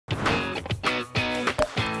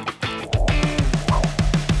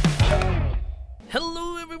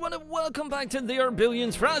welcome back to The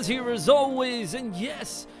Billions. Frazzz here as always, and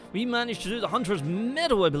yes, we managed to do the Hunter's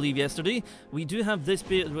Meadow, I believe, yesterday. We do have this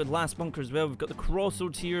bit with Last Bunker as well. We've got the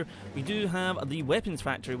crossroads here. We do have the Weapons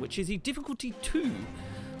Factory, which is a difficulty 2.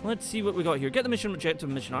 Let's see what we got here. Get the mission objective,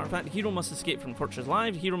 mission artifact. The hero must escape from the fortress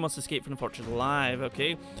alive. The hero must escape from the fortress alive.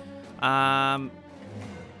 Okay.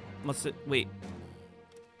 Wait.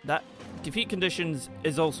 That defeat conditions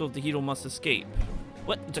is also the hero must escape.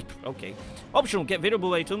 What? Okay. Optional, get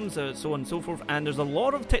variable items, so on and so forth. And there's a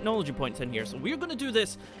lot of technology points in here. So we're going to do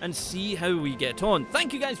this and see how we get on.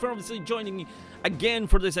 Thank you guys for obviously joining me again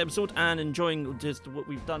for this episode and enjoying just what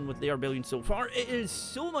we've done with the Billions so far. It is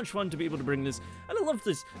so much fun to be able to bring this. And I love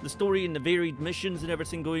this, the story and the varied missions and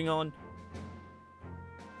everything going on.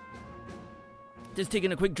 Just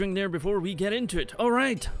taking a quick drink there before we get into it.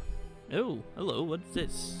 Alright. Oh, hello, what's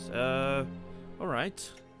this?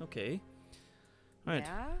 Alright. Okay. Alright.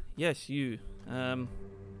 Yeah? Yes, you.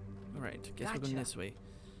 Alright, guess we're going this way.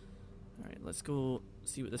 Alright, let's go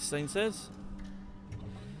see what this sign says.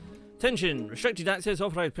 Attention! Restricted access,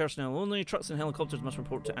 authorized personnel only. Trucks and helicopters must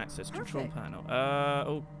report to access control panel.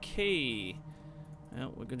 Okay.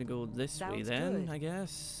 Well, we're gonna go this way then, I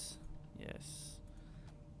guess. Yes.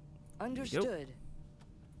 Understood.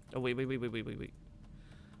 Oh, wait.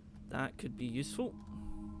 That could be useful.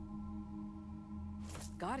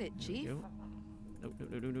 Got it, Chief. No.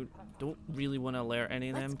 Don't really want to alert any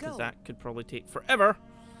of them because that could probably take forever.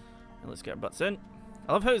 And let's get our butts in.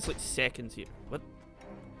 I love how it's like seconds here. What?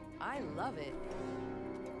 I love it.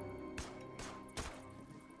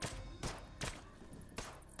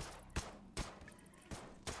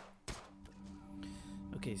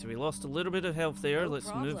 Okay, so we lost a little bit of health there. No Let's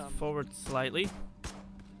problem. move forward slightly.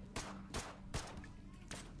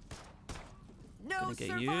 No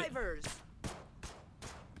survivors.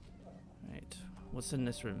 Right, what's in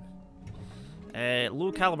this room?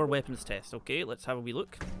 Low caliber weapons test. Okay, let's have a wee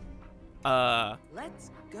look.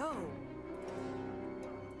 Let's go.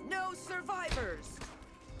 No survivors.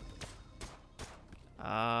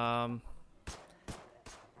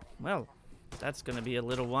 Well, that's gonna be a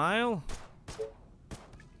little while.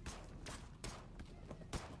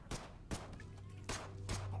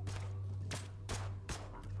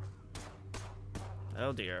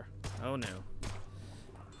 Oh dear. Oh no.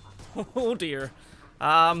 Oh dear.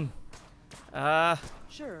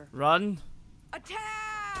 Sure. Run.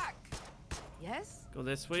 Attack! Yes? Go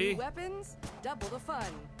this way. 2 weapons, double the fun.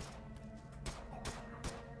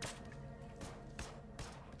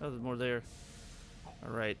 Oh, there's more there.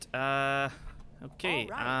 Alright. Okay.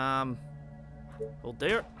 All right. Hold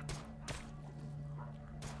there.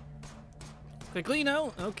 Quickly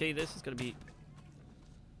now. Okay, this is gonna be.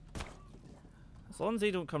 As long as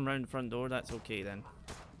they don't come round the front door, that's okay then.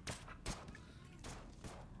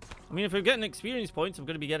 I mean, if we're getting experience points, I'm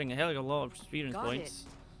going to be getting a hell of a lot of experience points.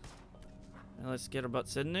 And let's get our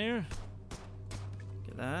butts in there.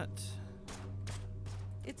 Get that.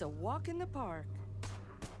 It's a walk in the park.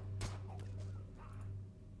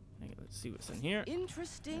 Okay, let's see what's in here.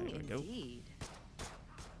 Interesting indeed.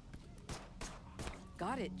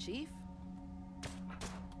 Got it, Chief.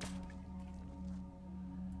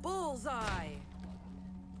 Bullseye!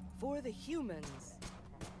 For the humans.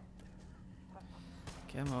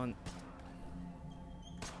 Come on.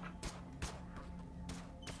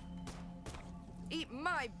 Eat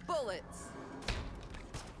my bullets!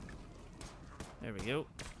 There we go.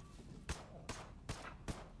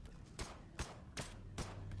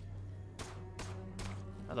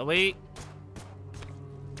 Out of the way.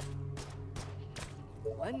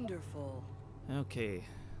 Wonderful. Okay,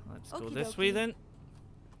 let's go this way then.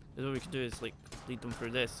 What we can do is like lead them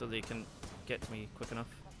through this so they can get to me quick enough.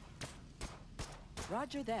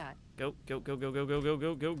 Roger that. Go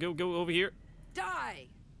over here. Die!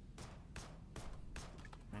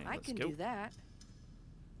 Right, I can do that.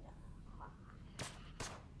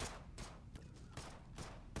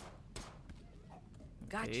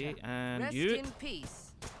 Gotcha. Okay, and Rest you. in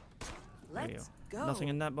peace. Let's go. Nothing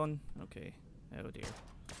in that one? Okay. Oh dear.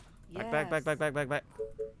 Yes. Back.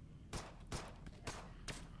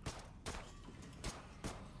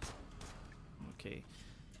 Okay.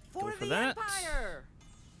 For Go for the that. Empire!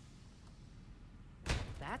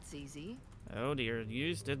 That's easy. Oh dear,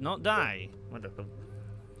 you did not die. Wonderful.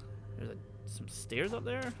 There's some stairs up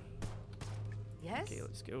there. Yes? Okay,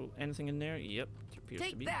 let's go. Anything in there? Yep, there appears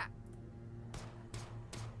to be. Take that.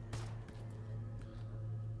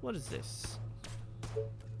 What is this?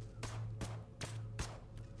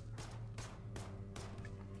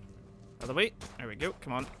 Other way. There we go.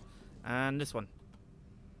 Come on. And this one.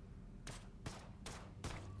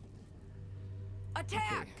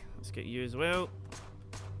 Attack! Okay, let's get you as well.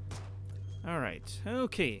 Alright,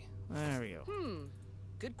 okay. There we go.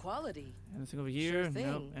 Good quality. Anything over here? Sure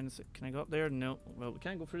No. thing. Can I go up there? No. Well, we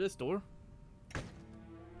can't go through this door.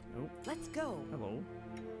 Nope. Let's go. Hello.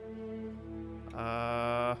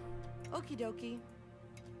 Okie dokie.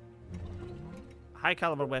 High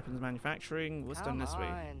caliber weapons manufacturing. What's down this way?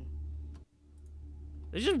 On.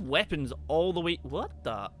 There's just weapons all the way. What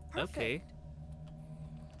the? Perfect. Okay.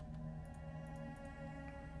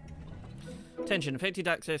 Attention, affected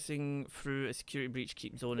accessing through a security breach,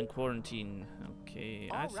 keep zone in quarantine. Okay,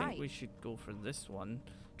 I think we should go for this one.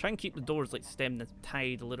 Try and keep the doors like stem the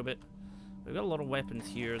tide a little bit. We've got a lot of weapons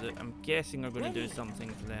here that I'm guessing are going to do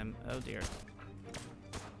something to them. Oh dear.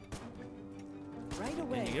 Right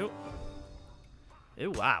away. There you go. Oh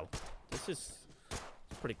wow, this is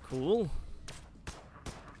pretty cool.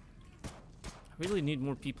 I really need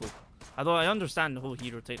more people. Although I understand the whole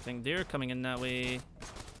hero type thing. They're coming in that way.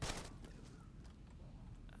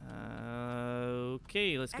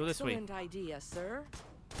 Okay, let's go this way. Excellent idea, sir.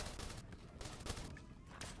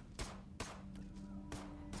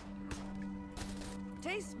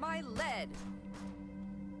 Taste my lead.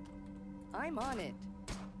 I'm on it.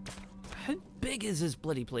 How big is this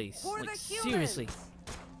bloody place? For Like the seriously. humans.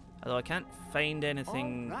 Although I can't find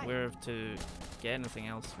anything Alright. where to get anything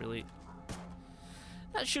else really.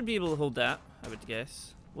 That should be able to hold that, I would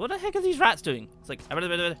guess. What the heck are these rats doing? It's like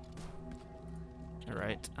alright,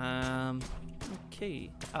 okay.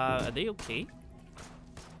 Are they okay?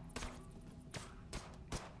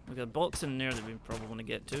 We got a box in there that we probably want to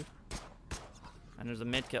get to. And there's a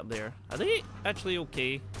medkit up there. Are they actually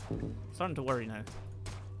okay? Starting to worry now.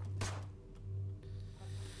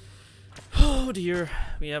 Oh dear,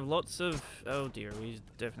 we have lots of... Oh dear, we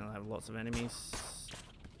definitely have lots of enemies.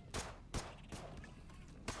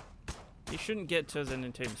 They shouldn't get to us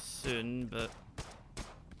anytime soon, but...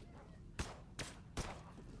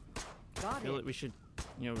 I feel like we should,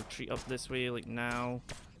 you know, retreat up this way, like now.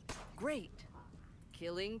 Great.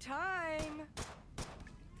 Killing time.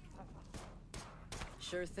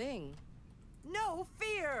 Sure thing. No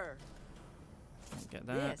fear. Get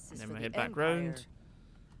that, This and is then for we the head back Empire. round.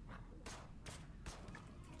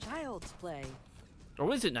 Child's play.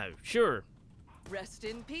 Or is it now? Sure. Rest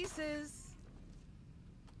in pieces.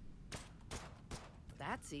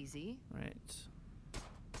 That's easy. Right.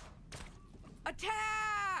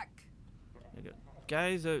 Attack! We got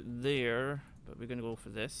guys out there, but we're gonna go for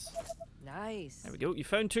this. Nice. There we go. You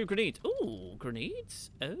found 2 grenades. Ooh, grenades?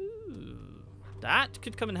 Oh. That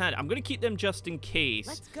could come in handy. I'm gonna keep them just in case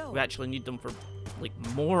Let's go. we actually need them for like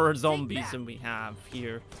more zombies back. than we have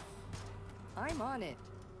here. I'm on it.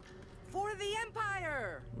 For the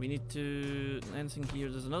Empire! We need to... anything here?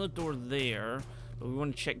 There's another door there, but we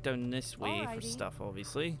want to check down this way for Alrighty. stuff,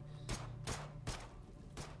 obviously.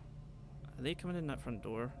 Are they coming in that front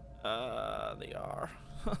door? They are.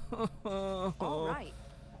 All right.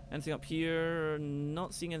 Anything up here?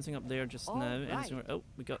 Not seeing anything up there just now. Alright. Anything... Oh,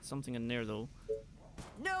 we got something in there though.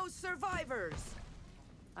 No survivors.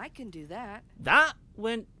 I can do that. That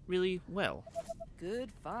went really well.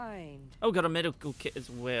 Good find. Oh, got a medical kit as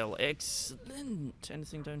well. Excellent.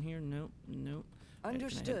 Anything down here? No, no. Right, can I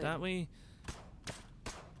Understood. head that way?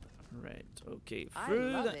 Right, okay. I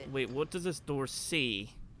Through love that. it. Wait, what does this door say?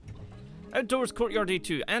 Outdoors Courtyard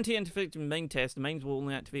A2. Anti-infected mine test. The mines will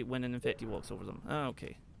only activate when an infected walks over them. Oh,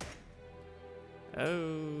 okay.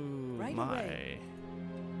 Oh Right my. away.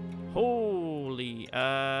 Holy.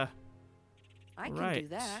 I can right. do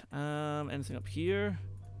that. Anything up here?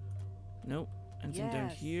 Nope. Anything down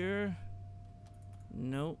Yes. here?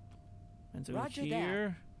 Nope. Anything Roger that.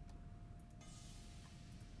 here?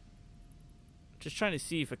 Just trying to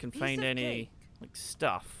see if I can Piece find of any cake. like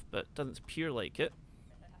stuff, but doesn't appear like it.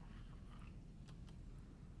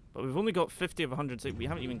 But we've only got 50 of 100, so we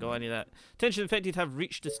haven't even got any of that. Attention, infected have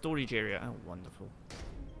reached the storage area. Oh, wonderful.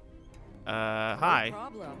 Hi. No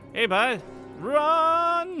problem. Hey, bud.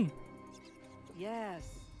 Run! Yes.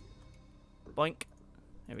 Boink.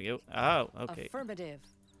 There we go. Oh, okay. Affirmative.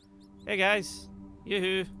 Hey, guys.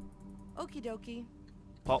 Yoo-hoo. Okie dokie.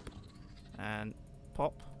 Pop. And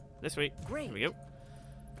pop. This way. Great. Here we go.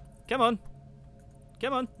 Come on.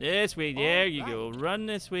 Come on. This way. There you go. Alright. Run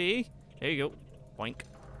this way. There you go. Boink.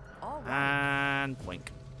 All right. And boink.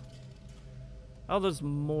 Oh, there's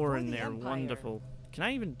more For in the there. Empire. Wonderful. Can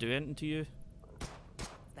I even do anything to you?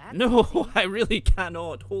 That's No, easy. I really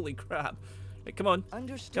cannot. Holy crap. Right, come on.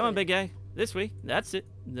 Understood. Come on, big guy. This way. That's it.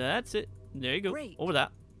 That's it. There you go. Great. Over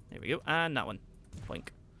that. There we go. And that one. Boink.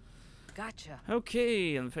 Gotcha.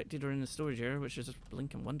 Okay, infected are in the storage area, which is just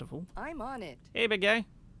blinking wonderful. I'm on it. Hey, big guy.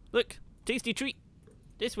 Look. Tasty treat.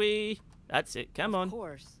 This way. That's it. Come on. Of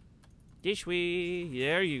course. This way.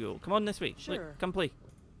 There you go. Come on this way. Sure. Look, come play.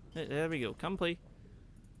 There we go. Come play.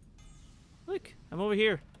 Look, I'm over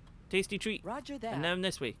here. Tasty treat. Roger that. And then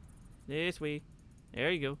this way. This way.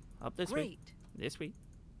 There you go. Up this way. Great. This way.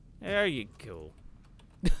 There you go.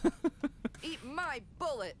 Eat my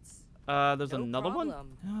bullets. There's No another one?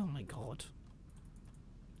 problem. Oh my god.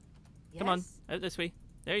 Yes? Come on. Out this way.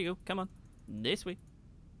 There you go. Come on. This way.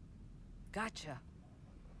 Gotcha.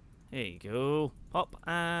 There you go. Pop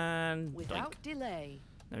and Without doink. delay.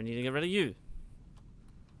 Now we need to get rid of you.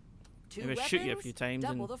 Two Maybe weapons, shoot you a few times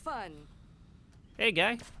double and- the fun. Hey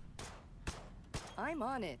guy. I'm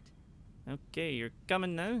on it. Okay, you're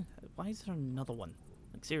coming now. Why is there another one?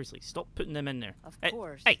 Like seriously, stop putting them in there. Of Hey,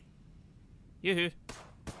 course. Hey. Yoo-hoo.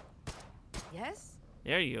 Yes?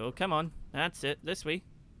 There you go. Come on. That's it. This way.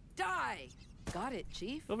 Die! Got it,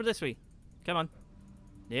 Chief. Over this way. Come on.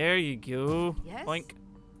 There you go. Yes? Boink.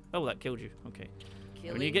 Oh, that killed you. Okay.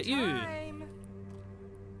 Killing need to get you. time.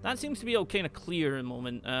 That seems to be all kind of clear at the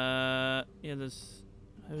moment. Yeah, there's...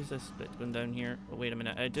 How's this bit going down here? Oh, wait a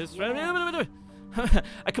minute. I just... Yeah.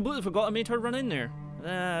 I completely forgot I made her run in there.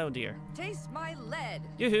 Oh, dear. Taste my lead.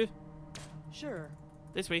 Yoo-hoo. Sure.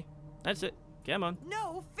 This way. That's it. Come on.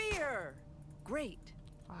 No fear. Great.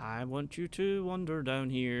 I want you to wander down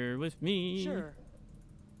here with me. Sure.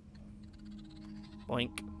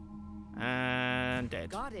 Boink. And dead.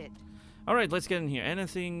 Got it. Alright, let's get in here.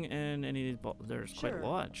 Anything in any of these there's quite Sure. a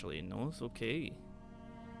lot actually in those. Okay.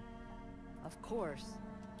 Of course.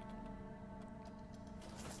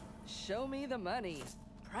 Show me the money.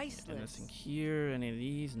 Priceless. Anything here? Any of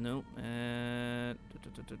these? Nope. Oh,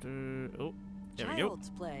 there we go. Child's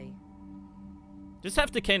play. Just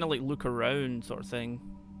have to kind of like look around, sort of thing.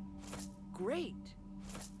 Great.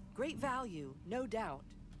 Great value, no doubt.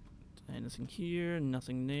 Anything here?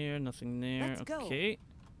 Nothing there. Nothing there. Let's go. Okay.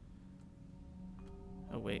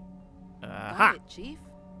 Oh wait. Got Aha! it, Chief.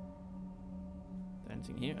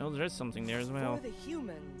 Anything here? Oh, there is something there as well. For the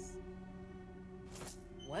humans.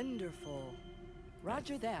 Wonderful.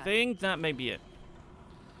 Roger that. Think that may be it.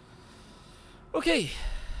 Okay.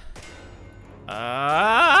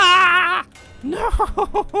 Ah! No!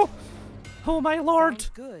 Oh my lord! Sounds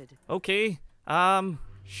good. Okay.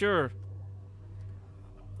 Sure.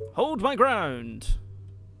 Hold my ground.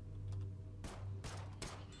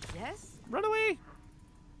 Yes? Run away.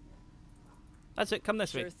 That's it. Come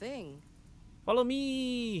this Sure way. thing. Follow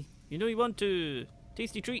me. You know you want to.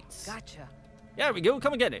 Tasty treats. Gotcha. There we go.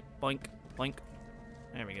 Come and get it. Boink. Boink.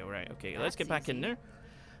 There we go. Right. Okay. Let's That's get back in easy. there.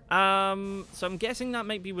 So I'm guessing that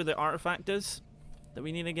might be where the artifact is that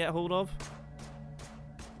we need to get hold of.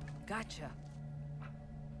 Gotcha.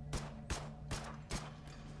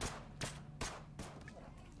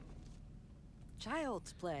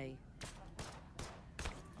 Child's play.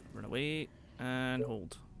 Run away and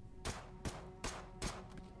hold.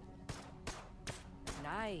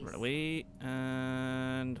 Nice. Run away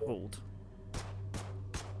and hold.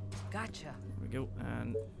 Gotcha. There we go.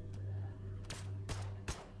 And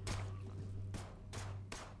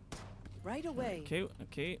Right away. okay.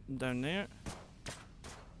 Okay. Down there.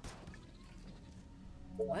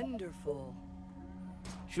 Wonderful.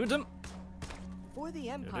 Shoot him. For the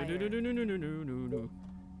No, Empire. no, no, no, no, no, no, no, no.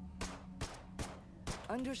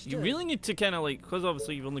 Understood. You really need to kind of like, because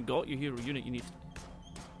obviously you've only got your hero unit, you need to...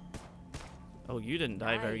 Oh, you didn't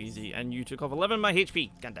die very Nice. easy, and you took off 11 of my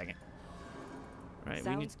HP. God dang it. Right,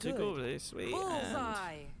 we need Sounds to good. go over this way. And...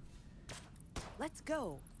 Bullseye. Let's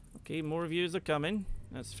go. Okay, more reviews are coming.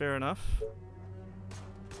 That's fair enough.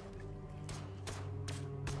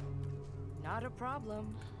 Not a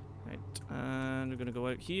problem. Right, and we're going to go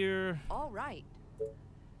out here. All right.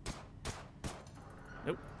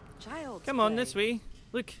 Nope. Child's Come on, play. this way.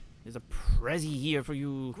 Look, there's a Prezzy here for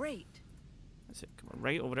you. Great. That's it. Come on,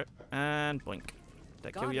 right over it. And boink. Did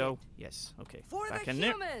that Got kill you? it. Yes. Okay. For Back the in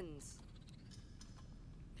there. humans.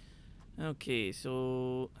 Okay,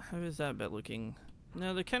 so how is that bit looking?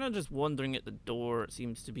 No, they're kind of just wandering at the door, it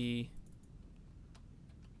seems to be.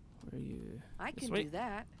 Where are you? I This can way? do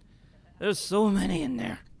that There's so many in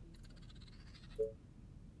there.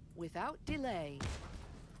 without delay.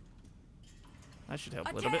 That should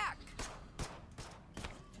help a little bit. Attack!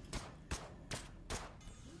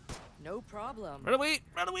 No problem. Run away!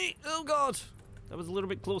 Run away! Oh god! That was a little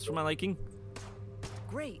bit close for my liking.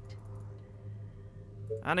 Great.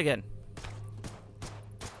 And again.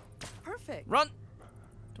 Perfect. Run!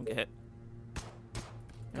 Don't get hit.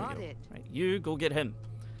 There we Got go. it. Right, you go get him.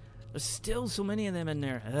 There's still so many of them in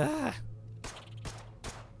there. Ah.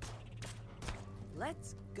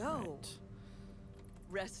 Let's go. Right.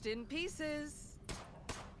 Rest in pieces.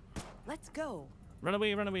 Let's go. Run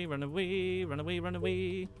away, run away, run away, run away, run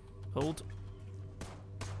away. Hold.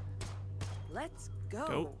 Let's go.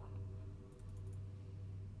 Go.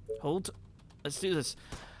 Hold. Let's do this.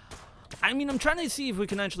 I mean, I'm trying to see if we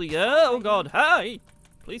can actually. Oh God! Hi!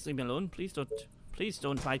 Please leave me alone. Please don't. Please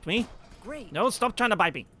don't bite me. Great. No, stop trying to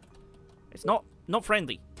bite me. It's not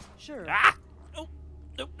friendly. Sure. Ah! No!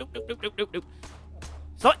 No! No! No! No! No! No!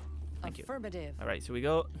 Stop! Thank you. Affirmative. All right, so we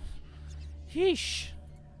go. Yeesh.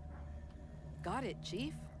 Got it,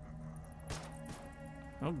 Chief.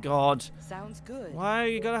 Oh God. Sounds good. Why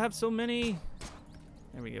you gotta have so many?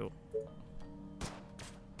 There we go.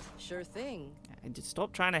 Sure thing. And just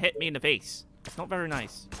stop trying to hit me in the face. It's not very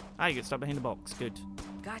nice. Ah, you get stuck behind the box. Good.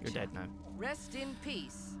 Gotcha. You're dead now. Rest in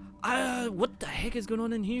peace. What the heck is going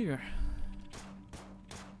on in here?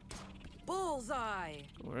 Bullseye.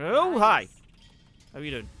 Oh, hi. Nice. How are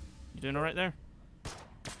you doing? You doing all right there?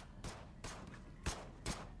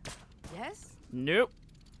 Yes? Nope.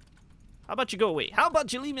 How about you go away? How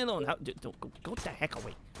about you leave me alone? Don't go the heck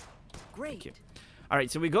away. Great. Thank you. All right,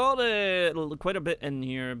 so we got quite a bit in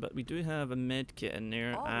here, but we do have a med kit in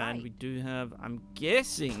there, All and right. we do have, I'm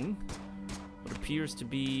guessing, what appears to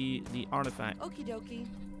be the artifact. Okie dokie.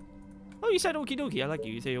 Oh, you said okie dokie. I like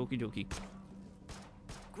you. You say okie dokie.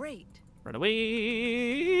 Great. Run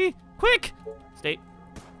away! Quick! Stay.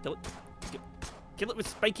 Kill it. Kill it with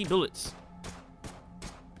spiky bullets.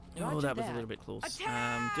 Oh, Roger that was a that. little bit close.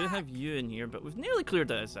 Attack! Do have you in here, but we've nearly cleared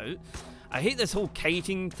this out. I hate this whole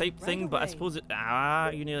kiting type Right thing, but I away. suppose it.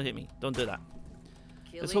 You nearly hit me. Don't do that.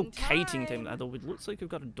 This whole kiting thing, although it looks like we've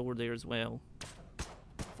got a door there as well.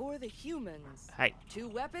 For the humans. Hey. 2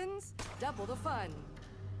 weapons, double the fun.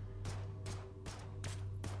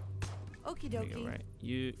 Okie There you go, dokie. right.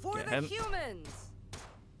 You For get the him. humans.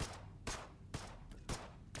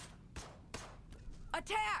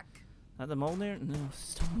 Attack! At them all there? No,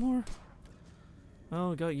 still more.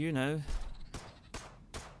 Oh, we got you now.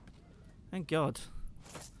 Thank God.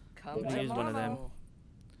 Come I'm gonna use one of them. tomorrow.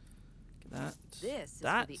 Get that. This is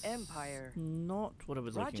That's for the Empire. not what I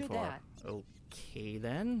was looking Roger for. that. Okay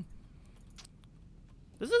then.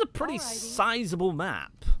 This is a pretty Alrighty. sizable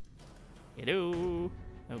map. Hello.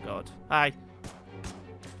 Oh God. Hi.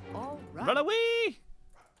 All right. Run away!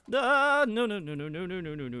 No, no, no, no, no, no, no,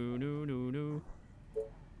 no, no, no, no, no, no.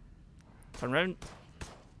 Turn around.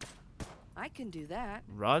 I can do that.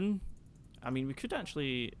 Run. I mean, we could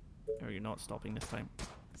actually. Oh, you're not stopping this time.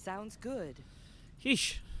 Sounds good.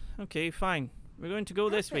 Yeesh. Okay, fine. We're going to go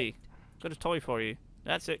this way. Perfect. Got a toy for you.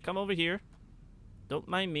 That's it. Come over here. Don't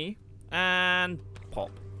mind me. And pop.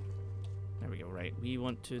 There we go. Right. We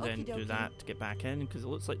want to then Okie do dokie. that to get back in because it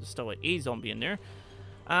looks like there's still a zombie in there.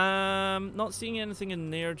 Not seeing anything in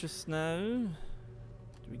there just now.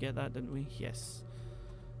 Did we get that? Didn't we? Yes.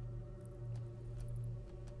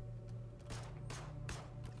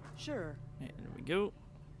 Sure. Right, there we go.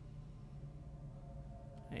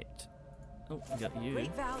 Right. Oh, we got you.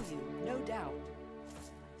 Great value, no doubt.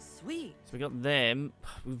 Sweet. So we got them.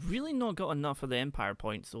 We've really not got enough of the Empire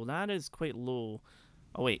points, so that is quite low.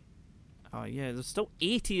 Oh wait. Oh yeah, there's still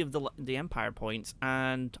 80 of the Empire points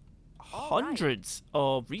and All hundreds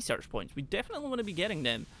of research points. We definitely want to be getting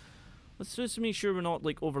them. Let's just make sure we're not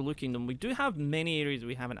like overlooking them. We do have many areas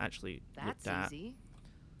we haven't actually That's looked at. easy.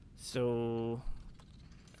 So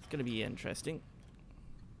it's gonna be interesting.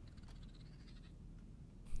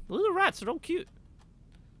 The little rats, they're all cute.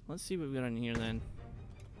 Let's see what we got in here then.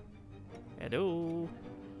 Hello.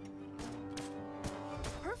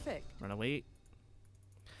 Perfect. Run away.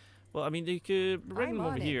 Well, I mean, you could bring I'm them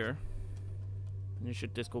over on it. here. And you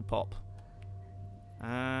should just go pop.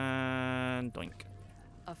 And doink.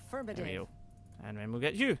 Affirmative. There we go. And then we'll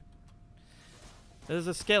get you. There's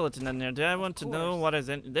a skeleton in there. Do I want to know course. what is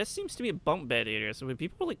in? This seems to be a bunk bed area. So when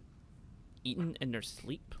people like eating in their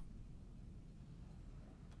sleep.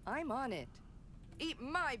 I'm on it. Eat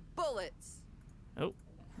my bullets. Oh,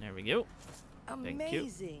 there we go. Thank you.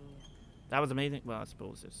 Amazing. That was amazing. Well, I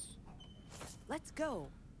suppose this. Let's go.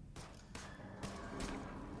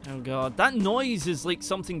 Oh God, that noise is like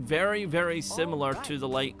something very, very similar to Alright. the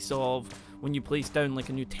likes of when you place down like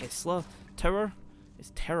a new Tesla tower.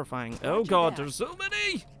 It's terrifying. Oh Roger God, that. there's so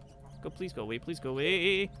many! Go, please go away, please go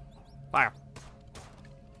away. Fire.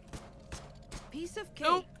 Piece of cake.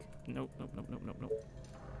 Nope. Nope, nope, nope, nope, nope, nope.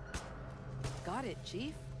 Got it,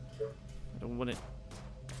 Chief. I don't want it.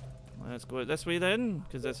 Let's go this way then,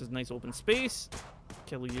 because this is nice open space.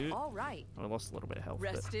 Kill you. All right. Oh, I lost a little bit of health.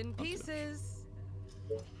 Rest but in not too much. pieces.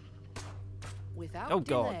 Without Oh,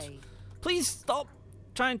 God. delay. Please stop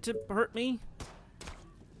trying to hurt me.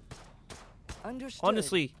 Understood.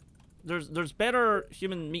 Honestly, there's better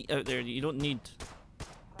human meat out there that you don't need.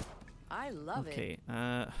 I love it. Okay,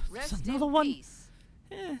 there's Rest another in one. peace.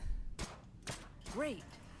 Eh, Great.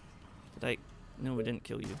 Did I? No, we didn't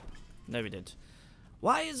kill you. No, we did.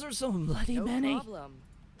 Why is there so bloody No many? problem.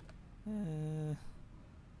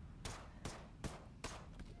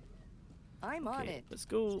 I'm on Okay, it. let's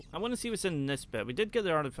go. I want to see what's in this bit. We did get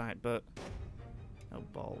the artifact, but oh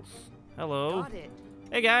balls. Hello. Got it.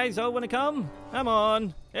 Hey guys, all want to come? Come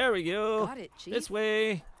on. There we go. Got it, Chief. This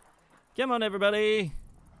way. Come on, everybody.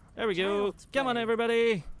 There we go. Child's Come on, play.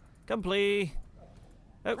 everybody. Come play.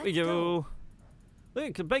 Out we Let's go. go.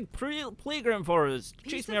 Look, a big playground for us.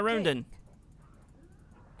 Piece Chase me of around cake. in.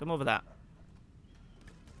 Come over that.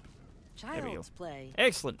 we go. Child's play.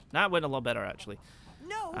 Excellent. That went a lot better, actually.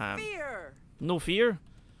 No fear. No fear?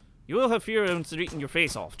 You will have fear once they're eating your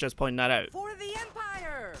face off. Just pointing that out. For the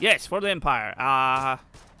Empire. Yes, for the Empire.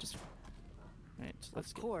 Just... Right, let's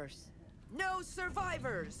Of get... course. No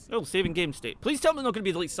survivors. Oh, saving game state. Please tell me not going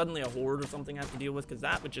to be like suddenly a horde or something I have to deal with, because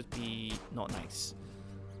that would just be not nice.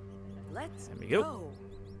 Let's There we go.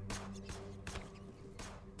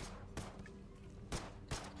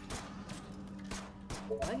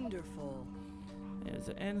 Wonderful. Is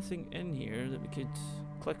there anything in here that we could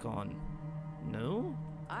click on? No?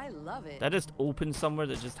 I love it. That just opens somewhere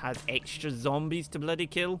that just has extra zombies to bloody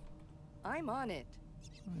kill? I'm on it.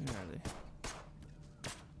 Where are they?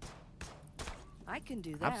 I can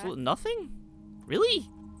do that. Absolutely nothing? Really?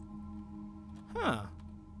 Huh.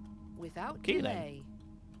 Without Okay, then. delay.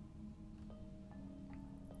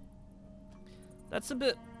 That's a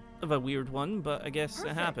bit of a weird one, but I guess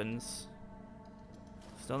Perfect. it happens.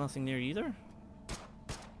 Still nothing there either?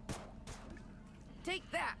 Take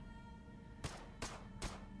that.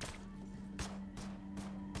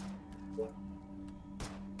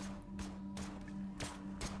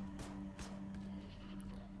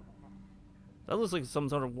 That looks like some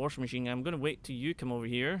sort of washing machine. I'm gonna wait till you come over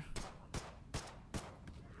here.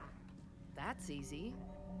 That's easy.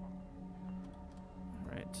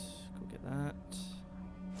 Right, go get that.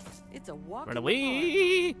 It's a walk Run in the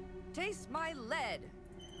away! park. Taste my lead.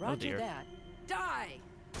 Oh, Roger dear. that. Die.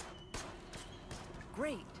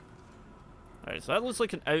 Great. Alright, so that looks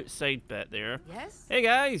like an outside bit there. Yes? Hey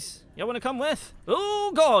guys, y'all wanna come with?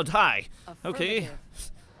 Oh god, hi! Okay.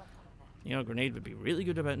 Affirmative. You know, a grenade would be really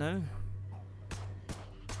good about now.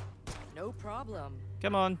 No problem.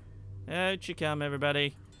 Come on. Out you come,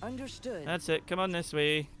 everybody. Understood. That's it, come on this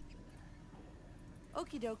way.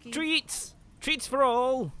 Okie dokie. Treats! Treats for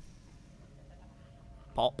all!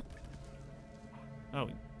 Pop. Oh,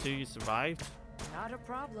 do you survive? Not a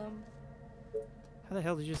problem. How the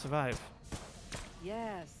hell did you survive?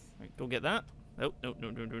 Yes. Right, go get that. Oh, no,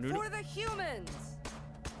 no, no, no, no, no. For the humans.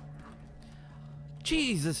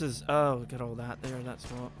 Jeez, this is... Oh, got all that there, that's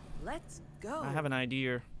what... Let's go. I have an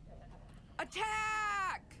idea.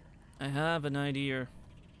 Attack! I have an idea.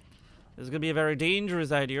 This is going to be a very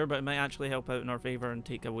dangerous idea, but it might actually help out in our favor and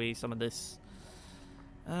take away some of this.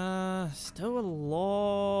 Still a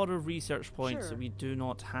lot of research points Sure. that we do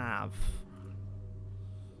not have.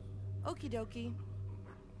 Okie dokie.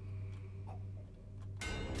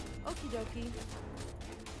 Okie dokie.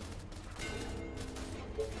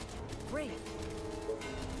 Great.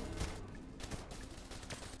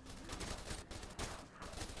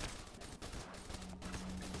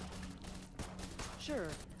 Sure.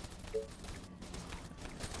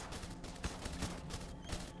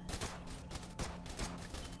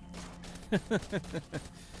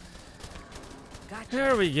 Gotcha.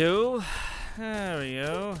 There we go. There we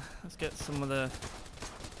go. Let's get some of the...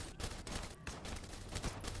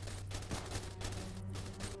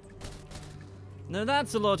 Now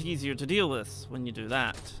that's a lot easier to deal with when you do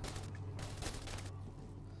that.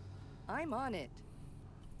 I'm on it.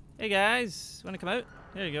 Hey guys, wanna come out?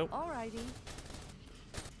 There you go. Alrighty.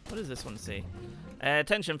 What does this one say?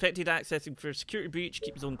 Attention, infected accessing for security breach,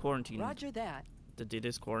 keep zone quarantine. Roger that. Did they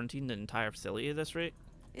just quarantine the entire facility at this rate?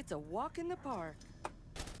 It's a walk in the park.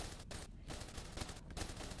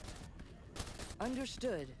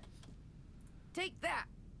 Understood. Take that.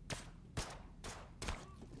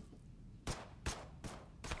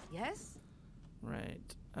 Yes?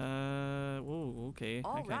 Right. Whoa, okay.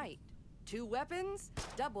 All okay. right. 2 weapons,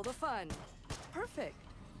 double the fun. Perfect.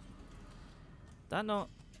 That not...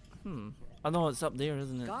 I know it's up there,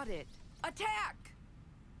 isn't it? Got it. Attack!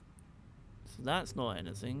 So that's not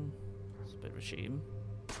anything. It's a bit of a shame.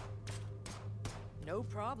 No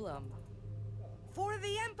problem. For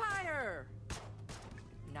the Empire!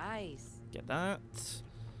 Nice. Get that.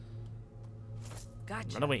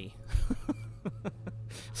 Gotcha. Run away.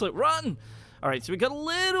 It's like, run! Alright, so we got a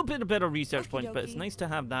little bit of better research Okie points, but it's dokie. nice to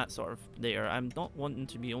have that sort of there. I'm not wanting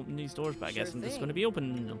to be opening these doors, but I guess Sure I'm just thing. going to be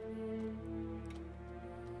opening them.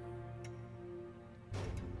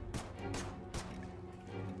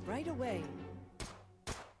 Right away.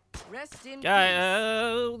 Rest in Guy,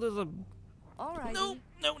 peace. there's a... All right. No,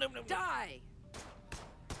 no, no, no. Die.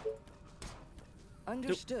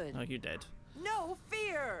 Understood. Oh, you're dead. No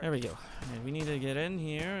fear. There we go. Right, we need to get in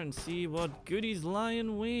here and see what goodies lie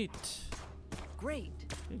in wait.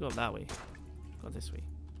 Great. We go up that way. Go this way.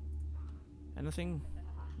 Anything?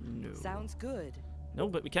 No. Sounds good. No,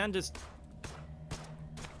 but we can just...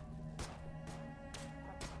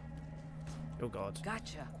 Oh god.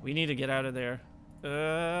 Gotcha. We need to get out of there. Okie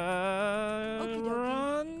dokie.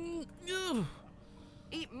 Run! Ugh.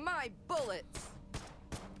 Eat my bullets.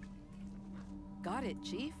 Got it,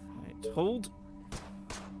 Chief. Right, hold.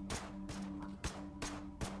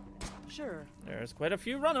 Sure. There's quite a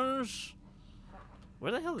few runners.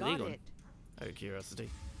 Where the hell are they Got going? it. Out of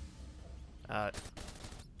curiosity.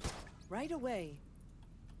 Right away.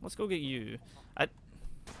 Let's go get you.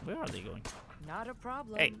 Where are they going? Not a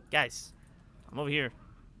problem. Hey, guys. I'm over here.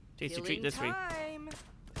 Tasty treat Killing this way. time.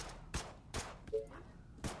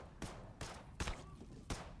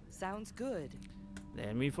 Sounds good.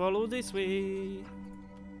 Then we follow this way.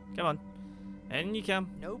 Come on. And you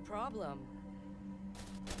come. No problem.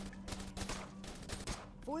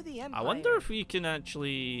 For the Empire. I wonder if we can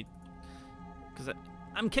actually... Because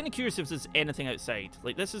I'm kind of curious if there's anything outside.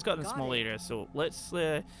 Like, this has got a Got small it. area, so let's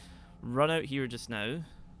run out here just now.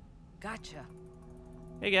 Gotcha.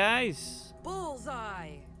 Hey, guys.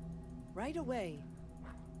 Bullseye. Right away.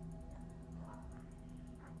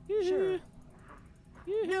 Yoo-hoo. Sure.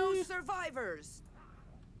 Yoo-hoo. No survivors.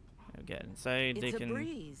 Now get inside. It's They a can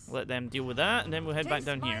breeze. let them deal with that, and then we'll head back Taste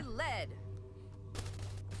down my here. lead.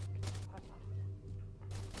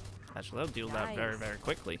 Actually, they'll deal with that very, Nice. very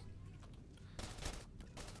quickly.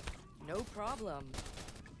 No problem.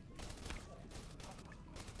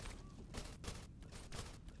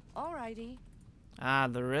 Alrighty. Ah,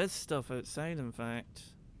 there is stuff outside, in fact.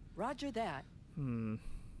 Roger that.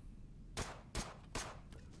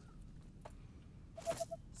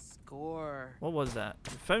 Score. What was that?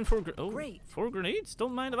 We found 4 Great. 4 grenades?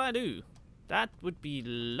 Don't mind if I do. That would be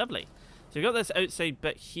lovely. So we got this outside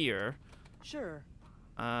bit here. Sure.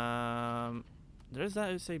 There's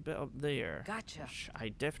that outside bit up there. Gotcha. Which I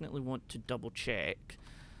definitely want to double check.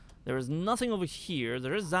 There is nothing over here.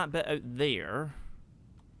 There is that bit out there.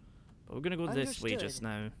 But we're going to go this way just Understood.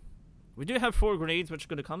 now. We do have 4 grenades, which are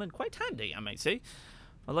going to come in quite handy, I might say.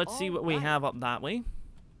 But let's see what we Alright. have up that way.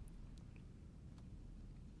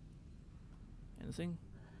 Anything?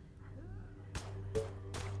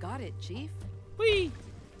 Got it, Chief. Whee!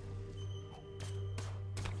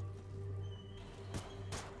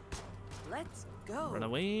 Let's go. Run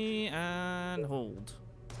away and hold.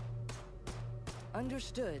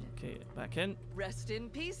 Understood. Okay, back in. Rest in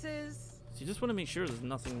pieces. So you just want to make sure there's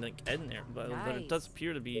nothing like in there, but there does Nice.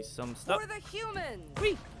 appear to be some stuff. For the humans.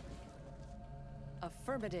 Whee!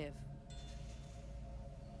 Affirmative.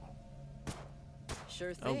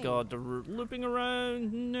 Sure Oh thing. god, they're looping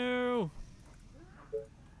around. No.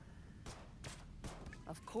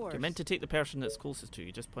 Of course. You're meant to take the person that's closest to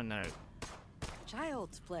you. Just point that out.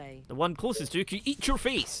 Child's play. The one closest to you can eat your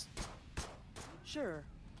face. Sure.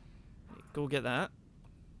 Go get that.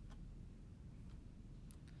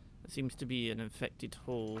 It seems to be an infected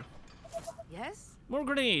hole. Yes? More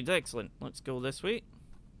grenades. Excellent. Let's go this way.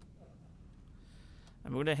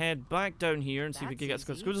 And we're going to head back down here and see if we can get That's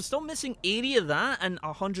scores. easy. We're still missing 80 of that and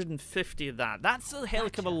 150 of that. That's a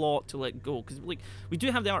heck of a Gotcha. lot to let go. Because like, we do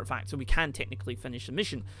have the artifact, so we can technically finish the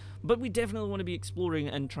mission. But we definitely want to be exploring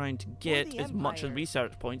and trying to get the as much of Empire.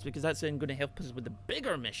 research points, because that's then going to help us with the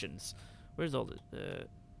bigger missions. Where's all the...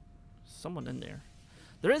 someone in there.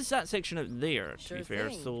 There is that section out there, to Sure be fair.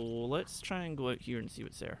 thing. So let's try and go out here and see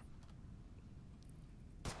what's there.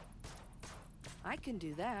 I can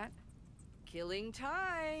do that. Killing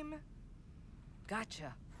time.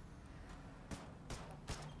 Gotcha.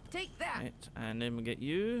 Take that. Right, and then we get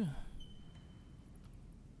you.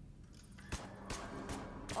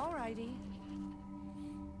 Alrighty.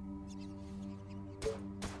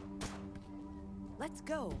 Let's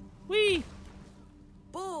go. Whee!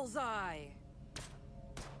 Bullseye.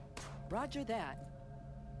 Roger that.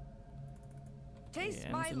 Taste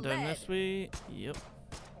Yeah, my anything down lead. this way. Yep.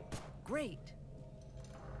 Great.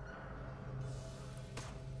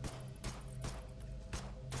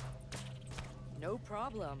 No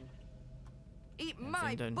problem. Eat my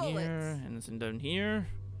Anything down bullets. here. Anything down here.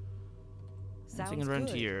 Sounds Anything around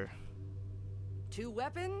good. here. 2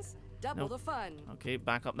 weapons, double Nope. the fun. Okay,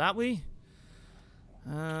 back up that way.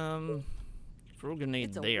 Throw a grenade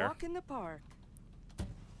It's a there. walk in the park.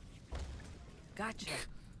 Gotcha.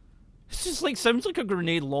 It's just like sounds like a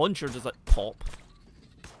grenade launcher, just like pop.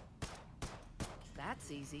 That's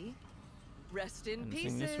That's easy. Rest in Anything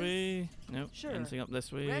pieces. this way? Nope. Sure. Anything up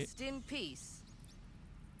this way? Rest in peace.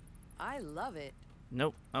 I love it.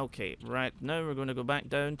 Nope. Okay, right. Now we're going to go back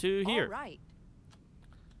down to here. All right.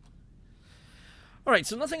 Alright,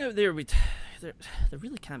 so nothing out there. There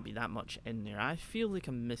really can't be that much in there. I feel like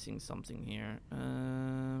I'm missing something here.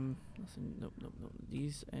 Nothing. Nope, nope, nope.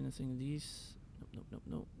 These, anything, these. Nope, nope, nope,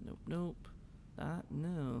 nope, nope, nope. That,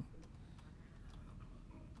 no.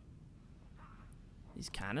 These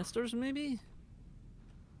canisters, maybe?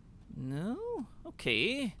 No?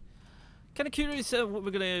 Okay. Kind of curious what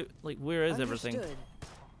we're gonna, like, where is everything? Understood.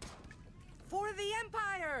 For the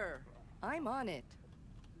Empire! I'm on it.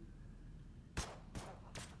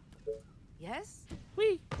 Yes?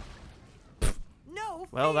 Whee! No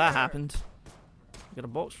Well, fear! that happened. We got a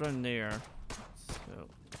box round there. So,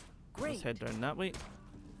 Great. let's head down that way.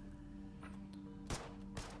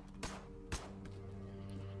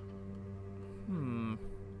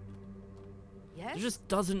 Yes? There just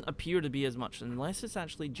doesn't appear to be as much, unless it's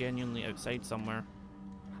actually genuinely outside somewhere.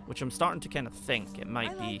 Which I'm starting to kind of think it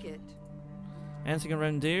might I like be. it. Anything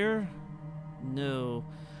around there? No.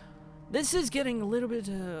 This is getting a little bit,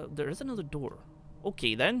 there is another door.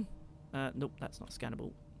 Okay then. Nope, that's not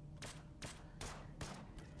scannable.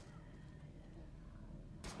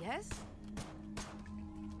 Yes?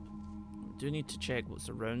 Do need to check what's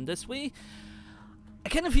around this way. I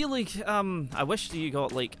kind of feel like, I wish that you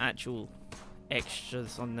got, like, actual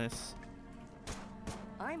extras on this.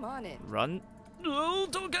 I'm on it. Run. No,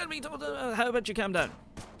 don't get me. Don't, how about you calm down?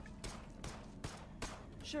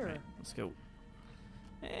 Sure. Right, let's go.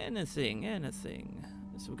 Anything.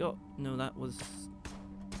 So we got, no, that was,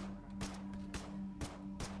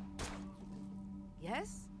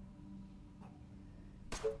 Yes?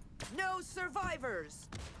 No survivors!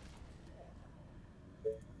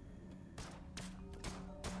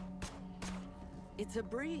 It's a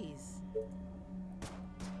breeze.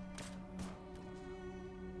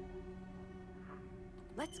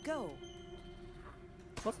 Let's go.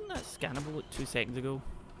 wasn't that scannable like 2 seconds ago?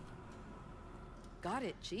 Got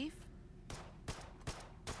it, Chief.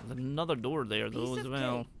 There's another door there though Piece as of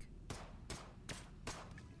well. cake.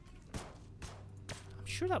 I'm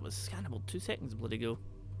sure that was scannable 2 seconds bloody ago.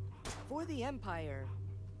 For the Empire.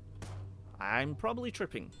 I'm probably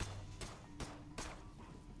tripping.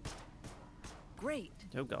 Great.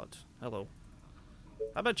 Oh god. Hello.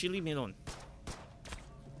 How about you leave me alone?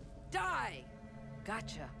 Die!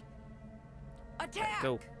 Gotcha. Attack!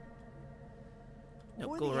 Go. No,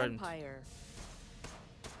 For go the around. Empire.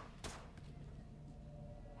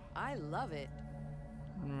 I love it.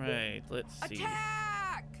 Right, let's see.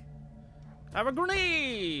 Attack! Have a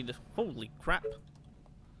grenade! Holy crap.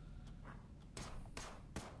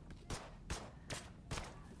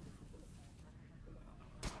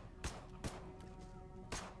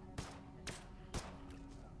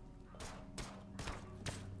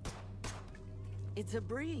 It's a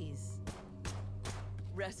breeze.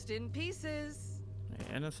 Rest in pieces.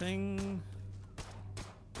 Anything?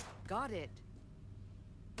 Got it.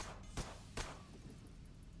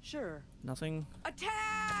 Sure. Nothing?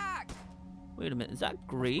 Attack! Wait a minute, is that Of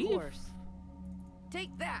grave? course.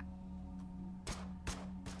 Take that.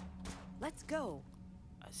 Let's go.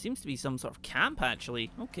 It seems to be some sort of camp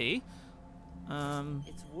actually. Okay. It's Well,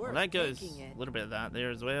 worth that goes making it. a little bit of that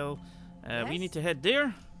there as well. We Yes? need to head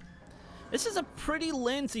there. This is a pretty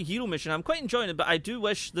lengthy hero mission. I'm quite enjoying it, but I do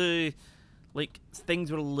wish the things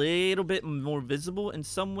were a little bit more visible in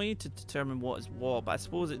some way to determine what is what. But I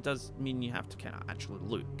suppose it does mean you have to kind of actually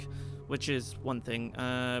look, which is one thing.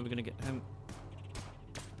 We're gonna get him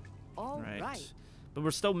All right. but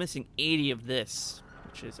we're still missing 80 of this,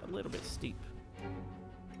 which is a little bit steep.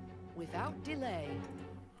 Without delay.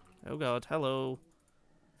 Oh god, hello.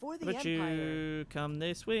 For How the about Empire. you come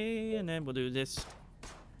this way, and then we'll do this.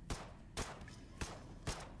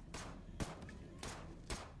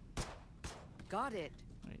 Got it.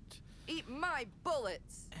 Right. Eat my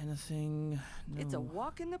bullets. Anything? No. It's a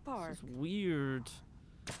walk in the park. This is weird.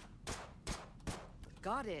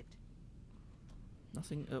 Got it.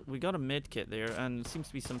 Nothing. We got a med kit there, and seems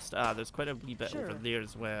to be some there's quite a wee bit over Sure. there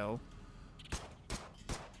as well.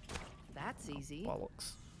 That's easy.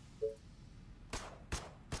 Bollocks.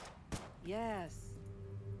 Yes.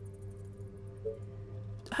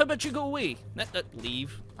 How about you go away?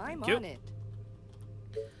 Leave. I'm Thank you. on it.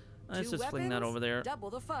 Let's Two just fling that weapons, over there. Double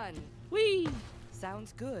the fun. Whee!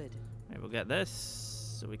 Sounds good. Right, we'll get this,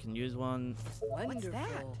 so we can use one.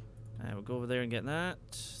 Wonderful. We'll go over there and get that.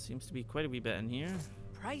 Seems to be quite a wee bit in here.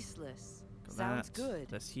 Priceless. Got Sounds that. good.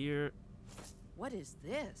 This here. What is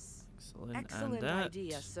this? Excellent. Excellent and that.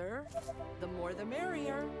 idea, sir. The more the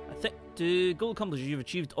merrier. I think to goal accomplished, you've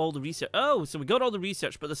achieved all the research. Oh, so we got all the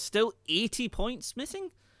research, but there's still 80 points missing?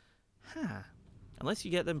 Huh. Unless you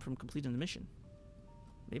get them from completing the mission.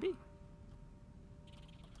 Maybe?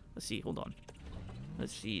 Let's see, hold on.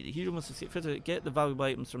 Let's see, the hero must get the valuable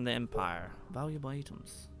items from the Empire. Valuable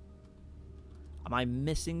items. Am I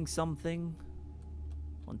missing something?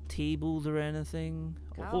 On tables or anything?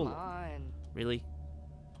 Oh, Come on. Really?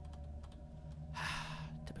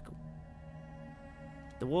 Typical.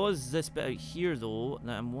 There was this bit out here though,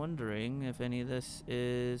 that I'm wondering if any of this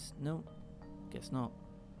is... No, guess not.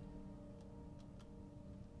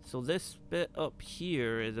 So this bit up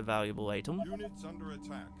here is a valuable item. Units under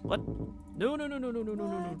attack. What? No.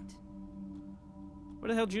 Where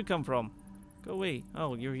the hell did you come from? Go away.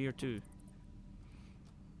 Oh, you're here too.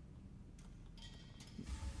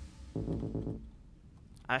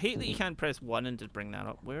 I hate that you can't press 1 and just bring that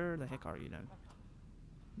up. Where the heck are you now?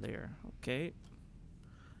 There. Okay.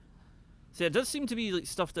 So it does seem to be like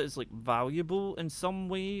stuff that is like valuable in some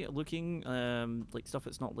way, looking like stuff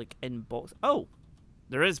that's not like in box. Oh,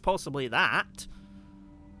 there is possibly that.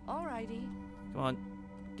 Alrighty. Come on,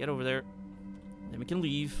 get over there. Then we can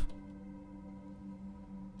leave.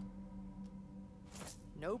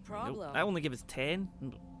 No problem. Nope. I only give us 10.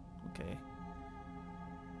 Okay.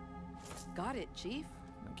 Got it, Chief.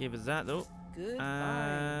 That gave us that though. Good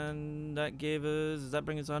And that gave us, does that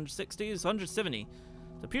bring us 160? It's 170. It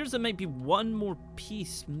appears there might be one more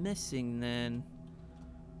piece missing then.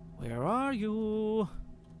 Where are you?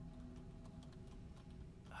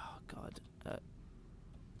 Oh god.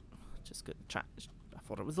 Just got I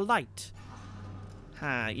thought it was a light.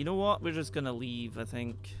 You know what? We're just gonna leave, I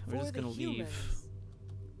think. We're just gonna leave.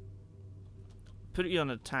 Put you on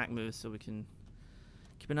attack move so we can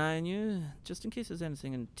keep an eye on you, just in case there's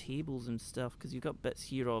anything in tables and stuff, because you've got bits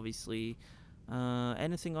here, obviously.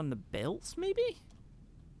 Anything on the belts, maybe?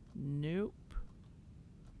 Nope.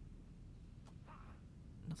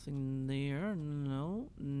 Nothing there.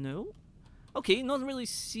 No. Okay, not really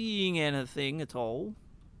seeing anything at all.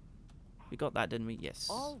 We got that, didn't we? Yes.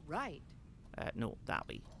 All right. No, that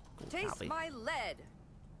way. Go Taste that way. my lead.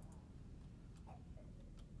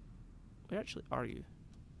 Where actually are you?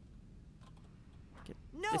 Get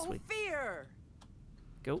this No way. fear.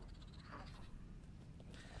 Go.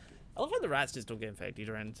 I love how the rats just don't get infected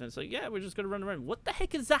or anything. It's like, yeah, we're just gonna run around. What the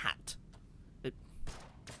heck is that?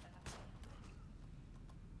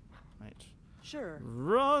 Right. Sure.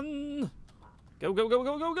 Run! Go!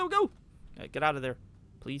 Get out of there.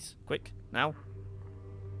 Please. Quick. Now.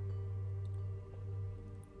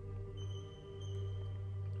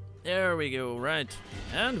 There we go, right.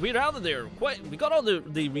 And we're out of there. We got all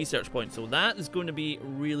the research points, so that is going to be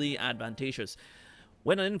really advantageous.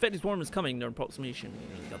 When an infected swarm is coming, their approximation,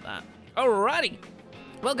 we got that. Alrighty.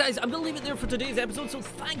 Well guys, I'm going to leave it there for today's episode, so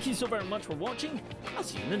thank you so very much for watching. I'll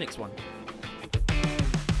see you in the next one.